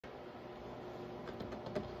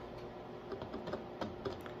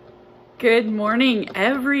Good morning,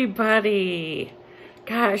 everybody.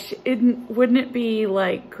 Gosh, wouldn't it be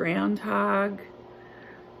like Groundhog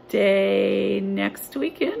Day next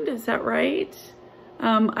weekend? Is that right?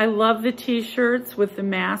 I love the t-shirts with the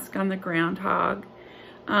mask on the groundhog.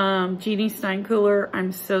 Jeannie Steinkühler,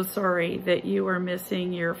 I'm so sorry that you are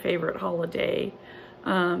missing your favorite holiday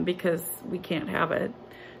because we can't have it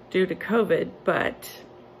due to COVID, but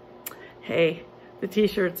hey, the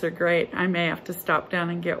t-shirts are great. I may have to stop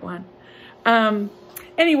down and get one.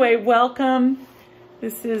 Anyway, welcome.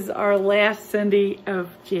 This is our last Sunday of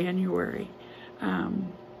January.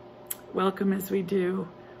 Welcome as we do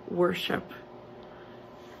worship.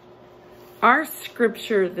 Our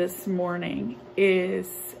scripture this morning is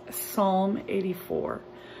Psalm 84,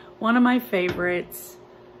 one of my favorites.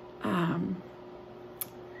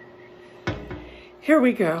 Here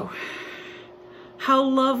we go. How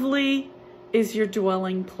lovely is your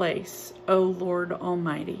dwelling place, O Lord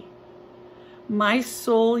Almighty. My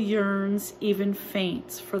soul yearns, even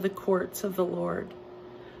faints, for the courts of the Lord.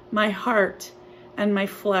 My heart and my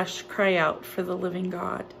flesh cry out for the living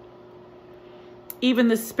God. Even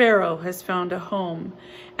the sparrow has found a home,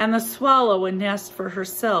 and the swallow a nest for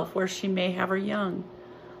herself where she may have her young,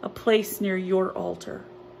 a place near your altar.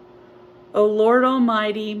 O Lord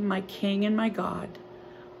Almighty, my King and my God,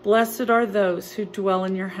 blessed are those who dwell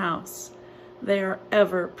in your house. They are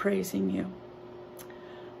ever praising you.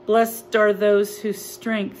 Blessed are those whose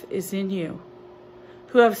strength is in you,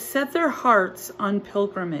 who have set their hearts on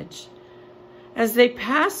pilgrimage. As they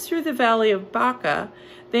pass through the valley of Baca,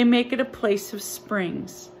 they make it a place of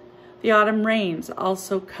springs. The autumn rains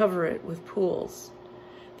also cover it with pools.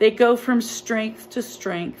 They go from strength to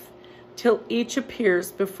strength till each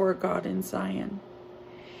appears before God in Zion.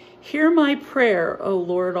 Hear my prayer, O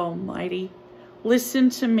Lord Almighty. Listen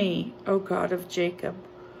to me, O God of Jacob.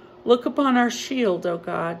 Look upon our shield, O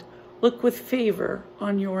God. Look with favor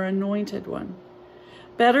on your anointed one.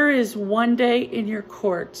 Better is one day in your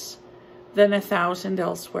courts than 1,000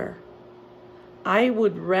 elsewhere. I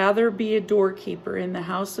would rather be a doorkeeper in the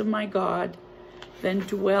house of my God than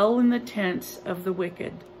dwell in the tents of the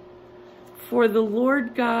wicked. For the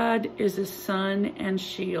Lord God is a sun and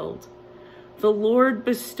shield. The Lord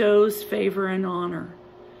bestows favor and honor.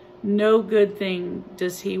 No good thing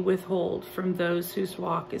does he withhold from those whose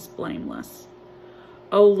walk is blameless.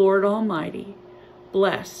 O Lord Almighty,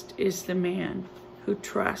 blessed is the man who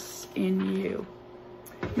trusts in you.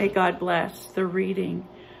 May God bless the reading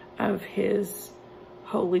of his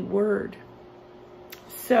holy word.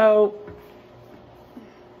 So,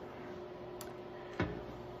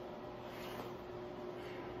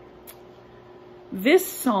 this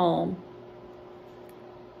psalm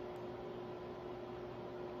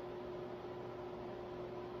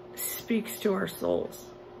speaks to our souls.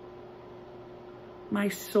 My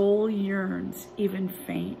soul yearns, even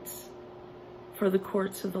faints, for the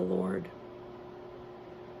courts of the Lord.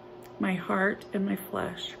 My heart and my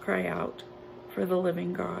flesh cry out for the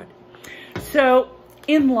living God. So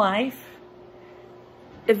in life,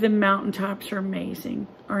 the mountaintops are amazing,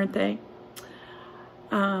 aren't they?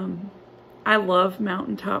 I love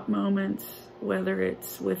mountaintop moments, whether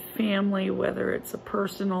it's with family, whether it's a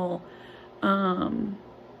personal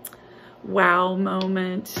wow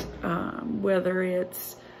moment, whether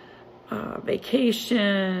it's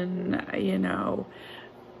vacation, you know,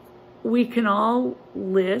 we can all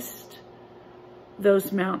list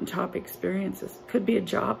those mountaintop experiences. Could be a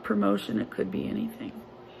job promotion, it could be anything.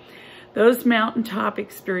 Those mountaintop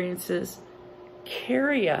experiences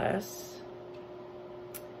carry us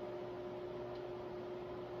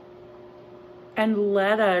and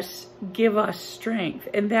let us, give us strength.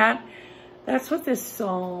 And that's what this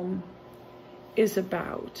psalm is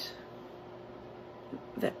about.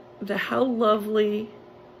 The how lovely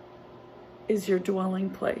is your dwelling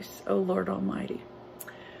place, O Lord Almighty.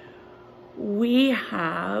 We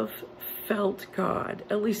have felt God.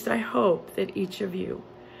 At least I hope that each of you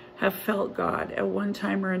have felt God at one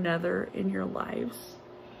time or another in your lives.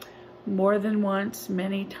 More than once,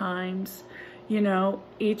 many times. You know,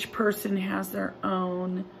 each person has their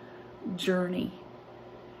own journey.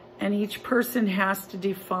 And each person has to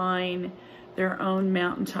define their own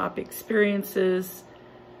mountaintop experiences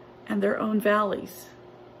and their own valleys,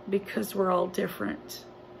 because we're all different.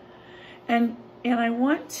 And I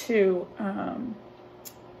want to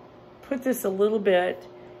put this a little bit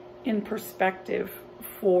in perspective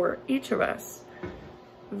for each of us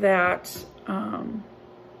that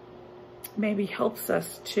maybe helps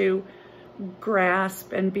us to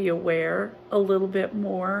grasp and be aware a little bit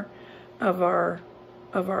more of our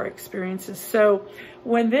experiences. So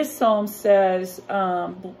when this psalm says,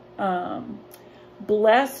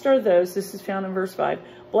 Blessed are those, this is found in verse 5,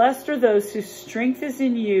 blessed are those whose strength is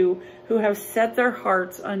in you, who have set their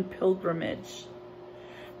hearts on pilgrimage.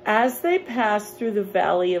 As they pass through the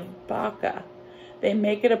valley of Baca, they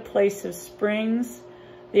make it a place of springs.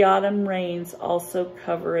 The autumn rains also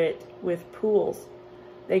cover it with pools.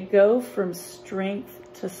 They go from strength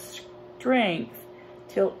to strength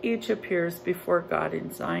till each appears before God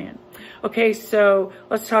in Zion. Okay, so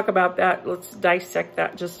let's talk about that. Let's dissect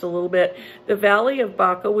that just a little bit. The Valley of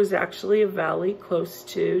Baca was actually a valley close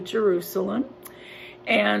to Jerusalem,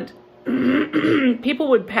 and people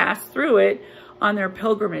would pass through it on their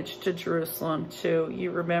pilgrimage to Jerusalem too.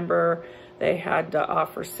 You remember they had to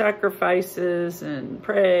offer sacrifices and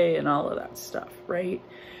pray and all of that stuff, right?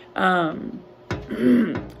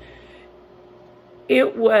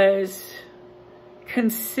 It was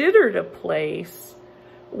considered a place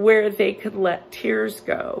where they could let tears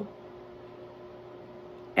go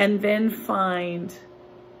and then find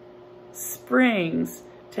springs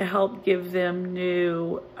to help give them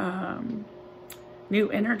new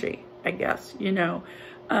energy, I guess, you know.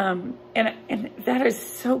 And that is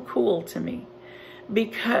so cool to me,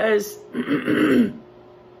 because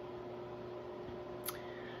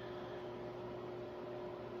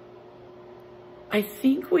I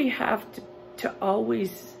think we have to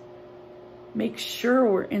always make sure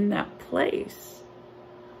we're in that place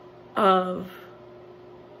of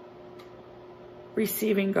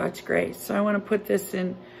receiving God's grace. So I want to put this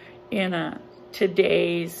in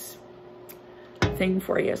today's thing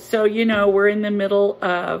for you. So, you know, we're in the middle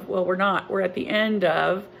of, well, we're not, we're at the end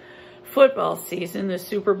of football season. The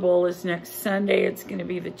Super Bowl is next Sunday. It's going to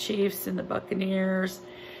be the Chiefs and the Buccaneers.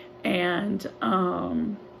 And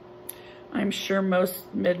I'm sure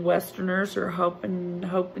most Midwesterners are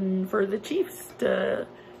hoping for the Chiefs to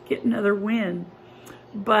get another win.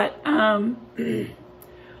 But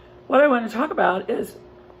what I want to talk about is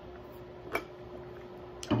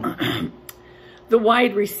the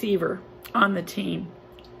wide receiver on the team.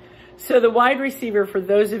 So the wide receiver, for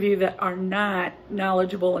those of you that are not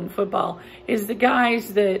knowledgeable in football, is the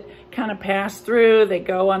guys that kind of pass through. They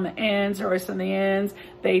go on the ends, or on the ends.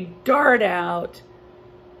 They dart out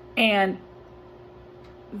and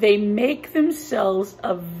they make themselves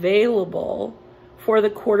available for the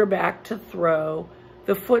quarterback to throw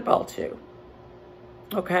the football to.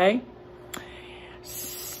 Okay?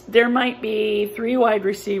 There might be 3 wide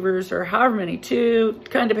receivers, or however many, 2,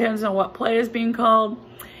 kind of depends on what play is being called.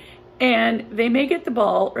 And they may get the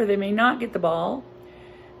ball, or they may not get the ball.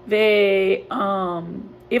 They,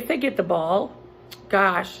 if they get the ball,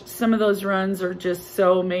 gosh, some of those runs are just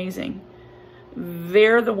so amazing.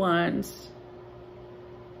 They're the ones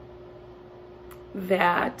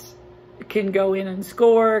that can go in and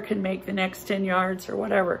score, can make the next 10 yards or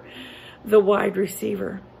whatever. The wide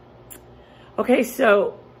receiver. Okay,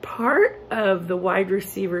 so part of the wide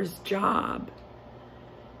receiver's job,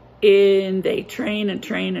 they train and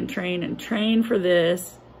train and train and train for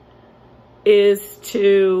this, is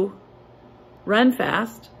to run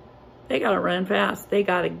fast. They got to run fast. They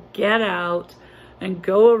got to get out and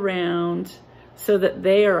go around so that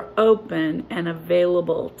they are open and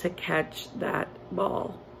available to catch that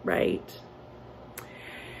ball, right?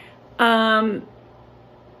 So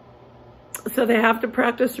they have to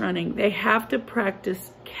practice running. They have to practice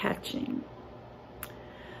catching.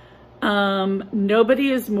 Nobody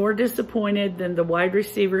is more disappointed than the wide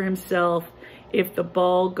receiver himself if the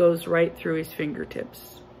ball goes right through his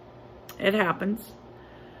fingertips. It happens.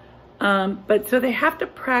 But so they have to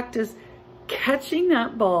practice catching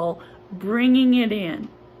that ball, bringing it in,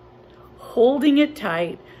 holding it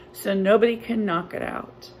tight so nobody can knock it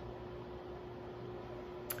out.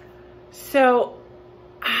 So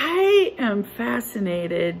I am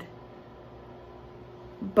fascinated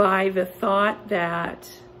by the thought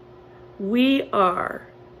that we are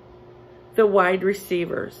the wide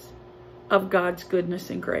receivers of God's goodness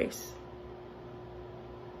and grace.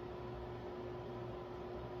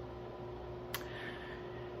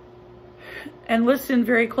 And listen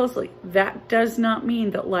very closely. That does not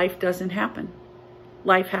mean that life doesn't happen.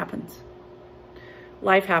 Life happens.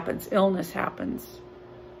 Life happens. Illness happens.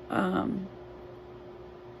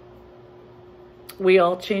 We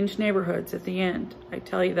all change neighborhoods at the end. I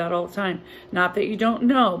tell you that all the time. Not that you don't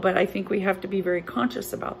know, but I think we have to be very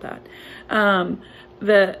conscious about that.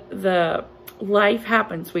 The life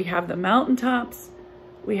happens. We have the mountaintops.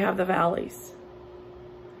 We have the valleys.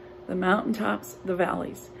 The mountaintops, the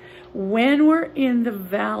valleys. When we're in the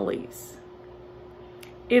valleys,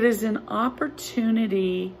 it is an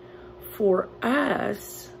opportunity for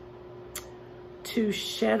us to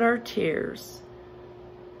shed our tears,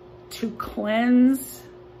 to cleanse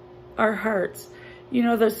our hearts. You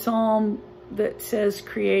know, the psalm that says,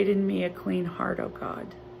 create in me a clean heart, O God.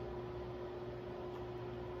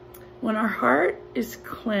 When our heart is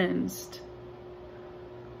cleansed,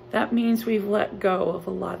 that means we've let go of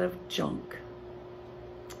a lot of junk,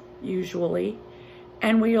 usually.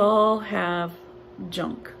 And we all have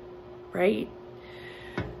junk, right?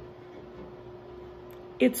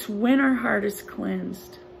 It's when our heart is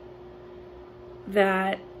cleansed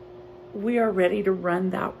that we are ready to run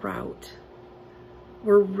that route.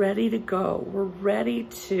 We're ready to go. We're ready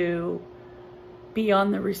to be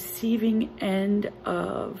on the receiving end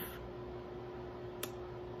of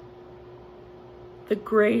the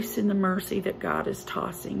grace and the mercy that God is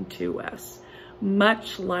tossing to us,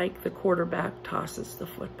 much like the quarterback tosses the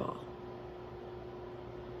football.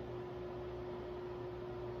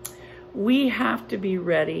 We have to be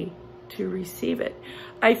ready to receive it.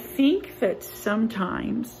 I think that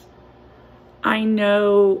sometimes, I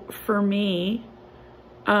know for me,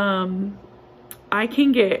 I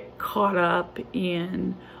can get caught up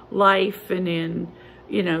in life and in,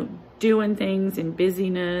 you know, doing things and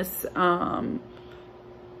busyness,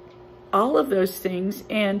 all of those things,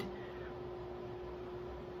 and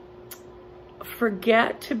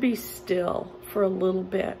forget to be still for a little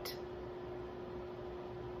bit.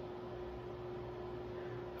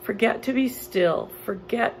 Forget to be still.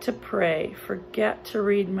 Forget to pray. Forget to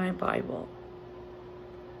read my Bible.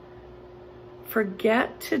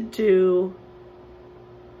 Forget to do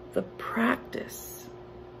the practice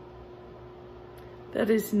that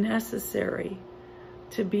is necessary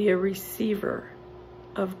to be a receiver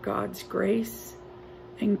of God's grace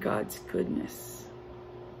and God's goodness.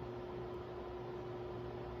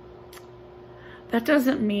 That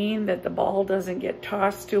doesn't mean that the ball doesn't get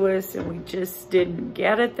tossed to us and we just didn't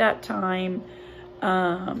get it that time.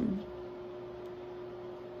 God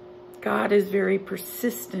is very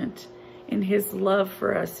persistent in his love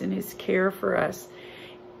for us and his care for us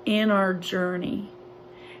in our journey.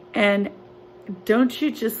 And don't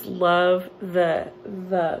you just love the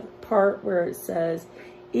part where it says,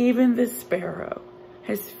 even the sparrow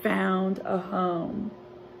has found a home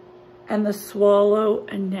and the swallow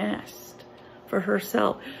a nest for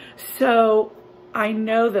herself. So I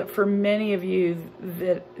know that for many of you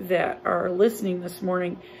that are listening this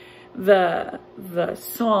morning, the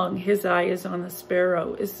song, His Eye is on the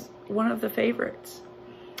Sparrow, is one of the favorites.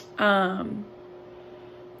 And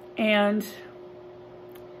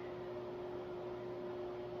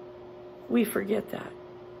we forget that.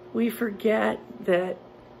 We forget that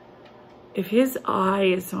if his eye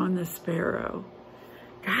is on the sparrow,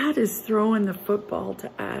 God is throwing the football to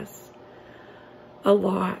us a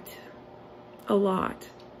lot.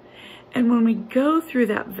 And when we go through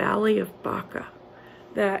that valley of Baca,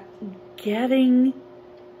 that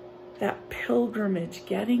pilgrimage,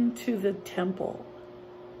 getting to the temple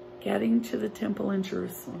in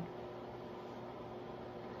Jerusalem,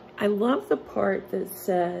 I love the part that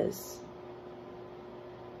says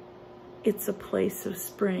it's a place of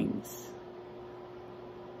springs.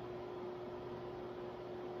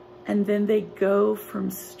 And then they go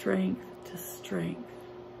from strength to strength.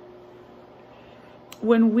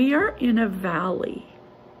 When we are in a valley,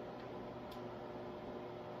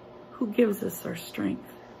 who gives us our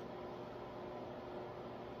strength?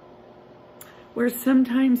 Where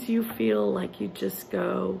sometimes you feel like you just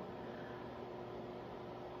go,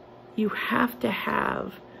 you have to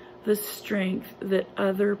have the strength that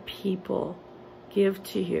other people give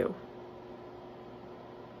to you.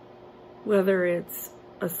 Whether it's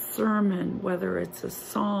a sermon, whether it's a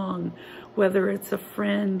song, whether it's a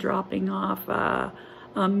friend dropping off a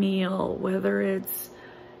meal, whether it's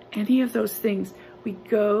any of those things, we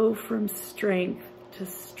go from strength to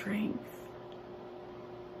strength.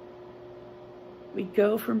 We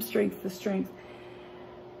go from strength to strength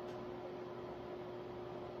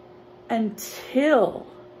until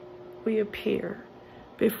we appear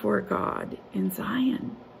before God in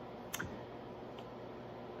Zion.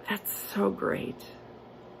 That's so great.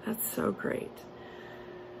 That's so great.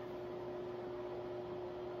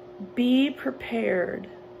 Be prepared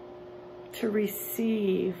to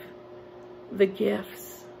receive the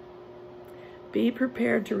gifts. Be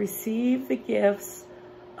prepared to receive the gifts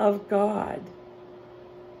of God.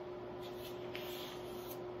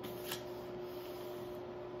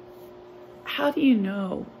 How do you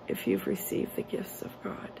know if you've received the gifts of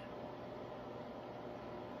God?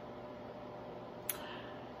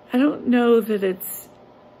 I don't know that it's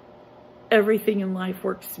everything in life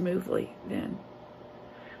works smoothly then.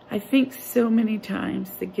 I think so many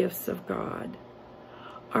times the gifts of God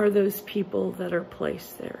are those people that are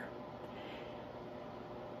placed there.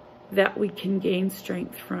 that we can gain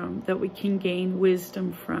strength from, that we can gain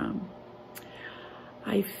wisdom from.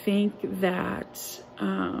 I think that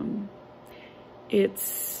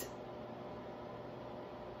it's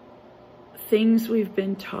things we've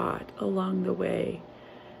been taught along the way,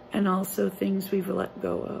 and also things we've let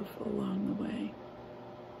go of along the way.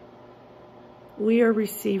 We are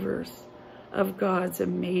receivers of God's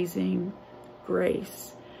amazing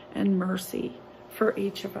grace and mercy for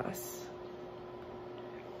each of us.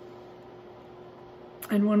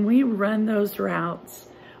 And when we run those routes,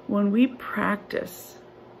 when we practice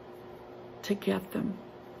to get them,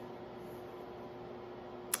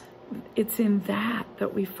 it's in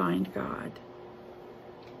that we find God.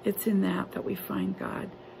 It's in that we find God.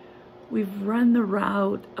 We've run the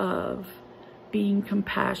route of being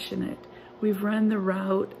compassionate. We've run the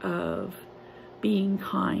route of being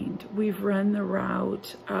kind. We've run the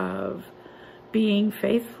route of being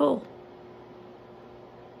faithful.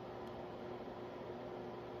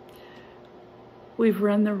 We've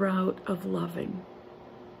run the route of loving.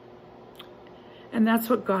 And that's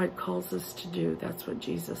what God calls us to do. That's what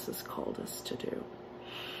Jesus has called us to do.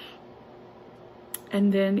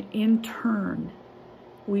 And then in turn,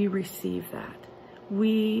 we receive that.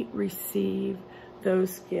 We receive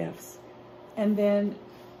those gifts. And then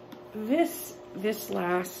these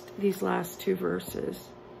last two verses,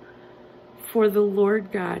 for the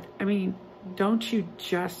Lord God, I mean, don't you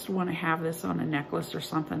just want to have this on a necklace or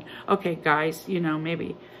something? Okay, guys, you know,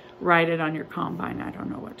 maybe write it on your combine. I don't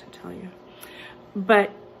know what to tell you.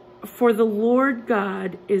 But for the Lord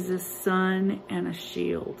God is a sun and a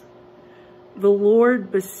shield. The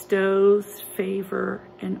Lord bestows favor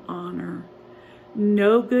and honor.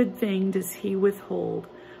 No good thing does he withhold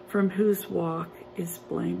from whose walk is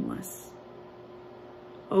blameless.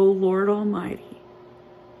 O Lord Almighty,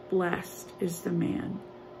 blessed is the man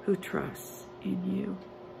who trusts in you.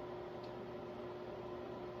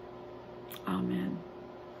 Amen.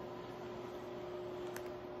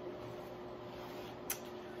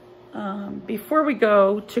 Before we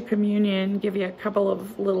go to communion, give you a couple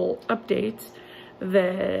of little updates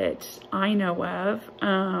that I know of.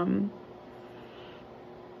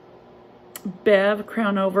 Bev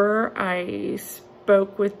Crownover, I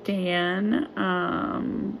spoke with Dan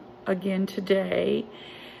again today,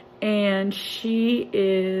 and she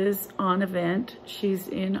is on a vent. She's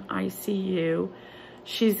in ICU.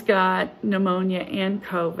 She's got pneumonia and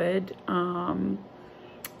COVID.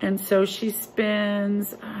 And so she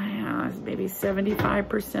spends maybe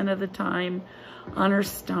 75% of the time on her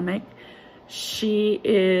stomach. She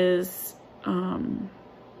is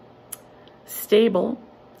stable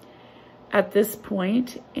at this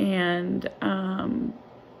point, and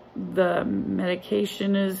the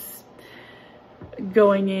medication is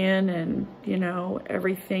going in, and you know,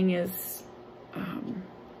 everything is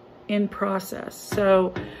in process.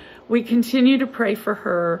 So we continue to pray for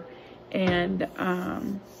her, and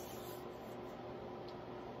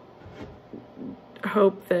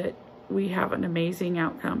hope that we have an amazing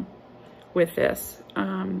outcome with this.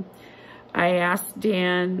 I asked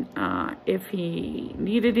Dan if he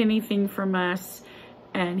needed anything from us,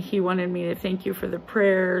 and he wanted me to thank you for the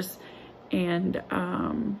prayers, and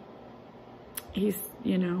he's,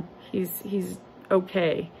 you know, he's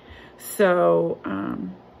okay. So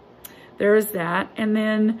there is that. And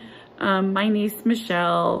then my niece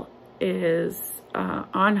Michelle is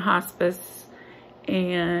on hospice,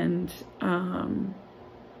 and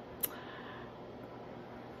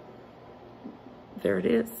there it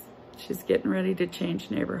is. She's getting ready to change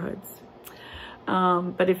neighborhoods.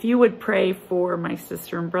 But if you would pray for my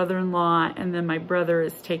sister and brother-in-law, and then my brother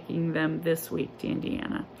is taking them this week to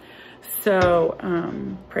Indiana. So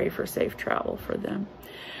pray for safe travel for them.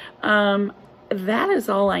 That is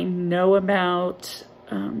all I know about,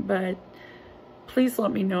 but please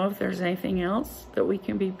let me know if there's anything else that we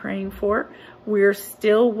can be praying for. We're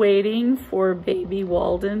still waiting for baby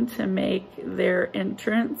Walden to make her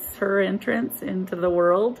entrance into the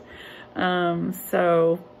world.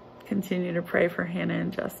 So continue to pray for Hannah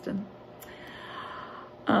and Justin.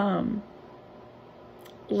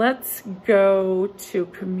 Let's go to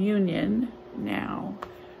communion now.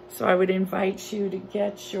 So I would invite you to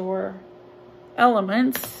get your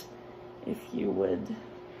elements if you would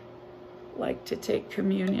like to take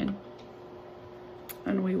communion,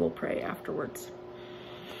 and we will pray afterwards.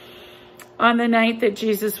 On the night that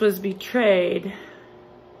Jesus was betrayed,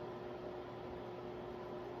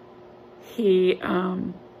 he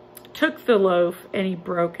took the loaf and he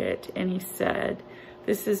broke it, and he said,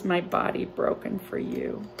 "This is my body broken for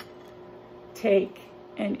you. Take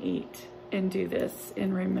and eat, and do this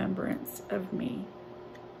in remembrance of me."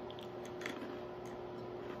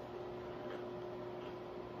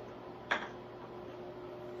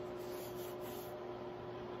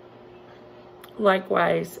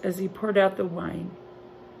 likewise, as he poured out the wine,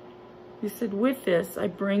 he said, "With this I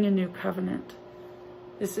bring a new covenant.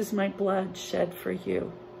 This is my blood shed for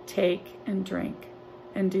you. Take and drink,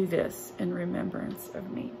 and do this in remembrance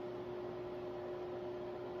of me."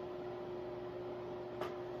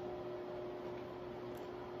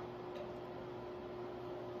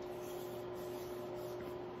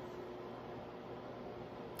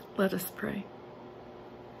 Let us pray.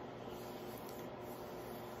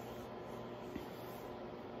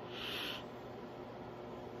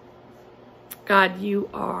 God, you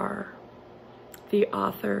are the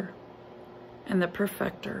author and the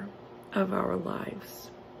perfecter of our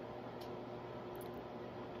lives.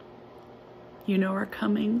 You know our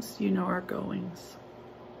comings, you know our goings.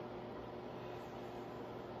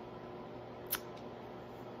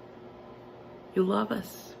 You love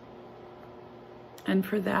us. And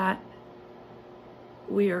for that,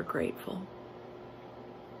 we are grateful.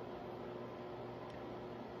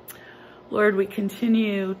 Lord, we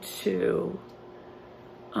continue to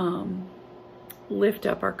lift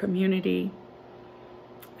up our community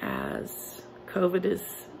as COVID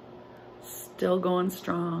is still going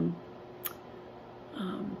strong.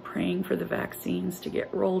 Praying for the vaccines to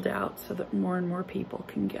get rolled out so that more and more people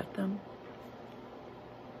can get them.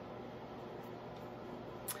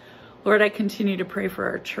 Lord, I continue to pray for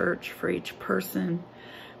our church, for each person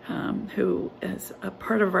who is a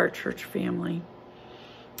part of our church family,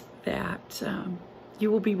 that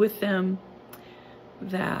you will be with them,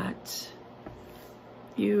 that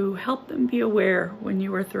you help them be aware when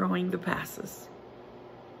you are throwing the passes.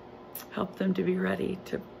 Help them to be ready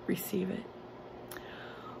to receive it.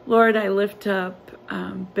 Lord, I lift up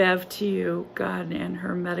Bev to you, God, and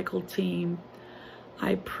her medical team.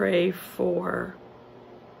 I pray for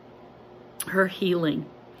her healing.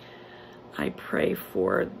 I pray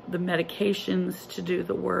for the medications to do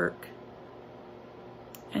the work.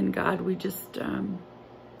 And God, we just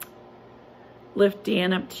lift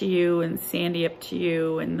Dan up to you and Sandy up to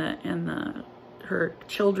you and her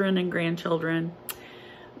children and grandchildren,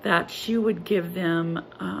 that she would give them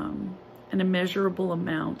an immeasurable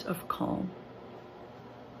amount of calm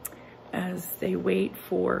as they wait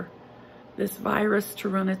for this virus to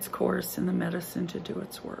run its course and the medicine to do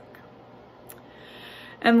its work.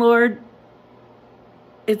 And Lord,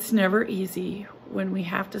 it's never easy when we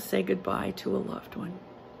have to say goodbye to a loved one.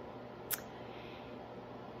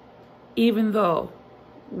 Even though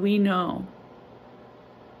we know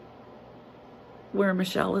where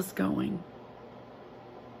Michelle is going,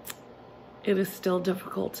 it is still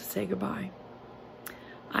difficult to say goodbye.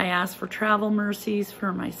 I ask for travel mercies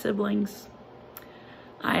for my siblings.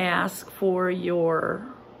 I ask for your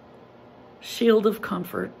shield of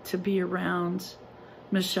comfort to be around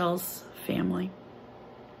Michelle's family.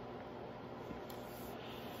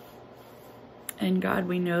 And God,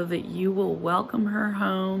 we know that you will welcome her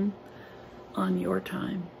home on your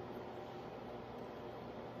time.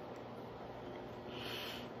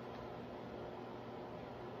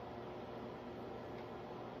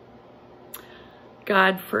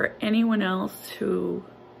 God, for anyone else who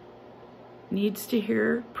needs to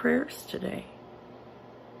hear prayers today,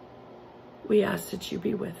 we ask that you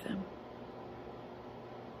be with them.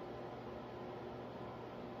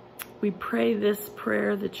 We pray this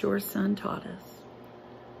prayer that your Son taught us.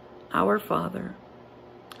 Our Father,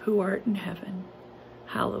 who art in heaven,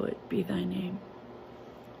 hallowed be thy name.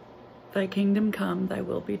 Thy kingdom come, thy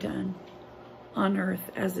will be done, on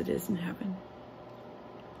earth as it is in heaven.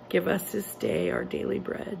 Give us this day our daily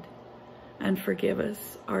bread, and forgive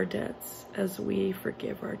us our debts as we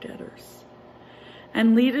forgive our debtors.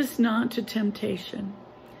 And lead us not to temptation,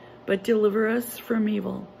 but deliver us from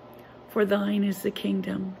evil. For thine is the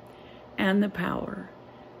kingdom, and the power,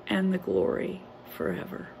 and the glory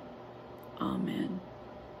forever. Amen.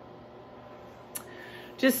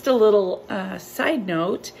 Just a little side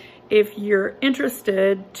note, if you're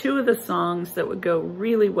interested, two of the songs that would go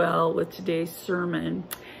really well with today's sermon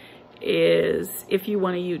is, if you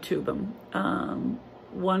want to YouTube them.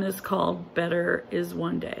 One is called Better Is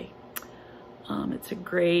One Day. It's a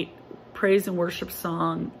great praise and worship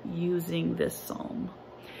song using this psalm.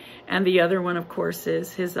 And the other one, of course,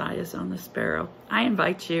 is His Eye is on the Sparrow. I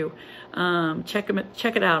invite you, check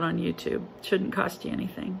it out on YouTube. Shouldn't cost you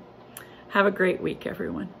anything. Have a great week,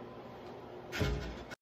 everyone.